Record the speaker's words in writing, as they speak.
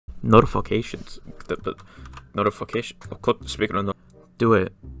notifications. The notification. Click. Speaking of, do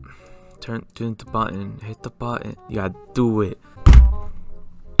it. Turn the button. Hit the button. You gotta do it.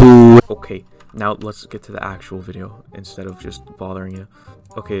 Do it. Okay. Now let's get to the actual video instead of just bothering you.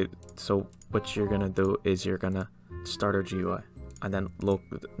 Okay. So what you're gonna do is you're gonna start our GUI and then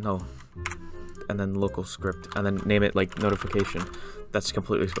and then local script and then name it like notification. That's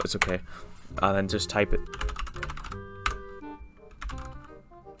completely. It's okay. And then just type it.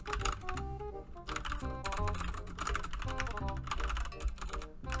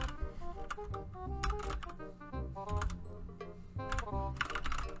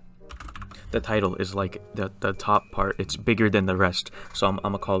 The title is like the top part. It's bigger than the rest. So I'm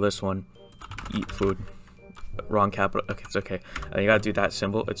gonna call this one eat food. Wrong capital. Okay, it's okay. And you gotta do that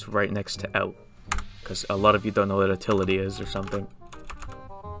symbol. It's right next to out. Because a lot of you don't know what utility is or something.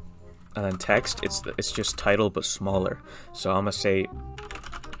 And then text, it's just title but smaller. So I'm gonna say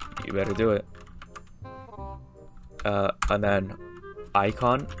you better do it. And then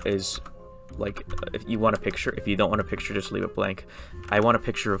icon is like if you want a picture. If you don't want a picture, just leave it blank. I want a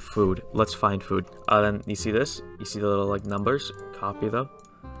picture of food. Let's find food. Then you see this? You see the little like numbers? Copy them.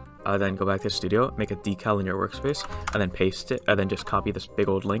 Then go back to studio, make a decal in your workspace, and then paste it, and then just copy this big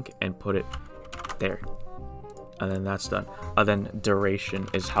old link and put it there. And then that's done. Then duration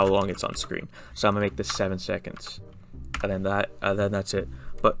is how long it's on screen. So I'm gonna make this 7 seconds. And then that's it.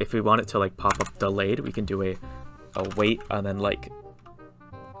 But if we want it to like pop up delayed, we can do a wait and then like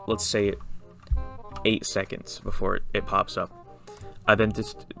let's say 8 seconds before it pops up. And then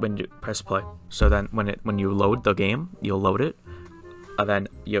just when you press play. So then when you load the game, you'll load it. And then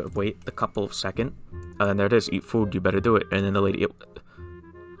you wait a couple of seconds. And then there it is, eat food, you better do it. And then the lady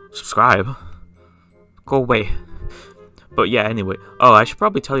subscribe. Go away. But yeah, anyway. Oh, I should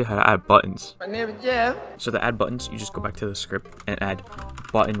probably tell you how to add buttons. My name is Jeff. So to add buttons, you just go back to the script and add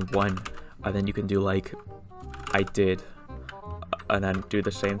button 1. And then you can do like I did. And then do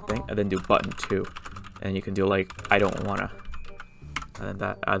the same thing. And then do button 2. And you can do like I don't wanna. And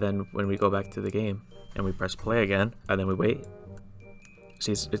then when we go back to the game and we press play again, and then we wait.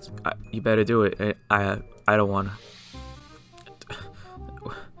 See, you better do it. I don't wanna.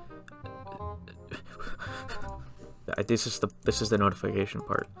 This is the notification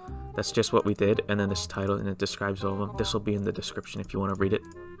part. That's just what we did, and then this title, and it describes all of them. This will be in the description if you want to read it.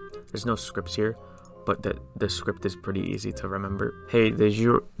 There's no scripts here, but the script is pretty easy to remember. Hey, did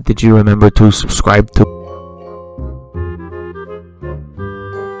you remember to subscribe to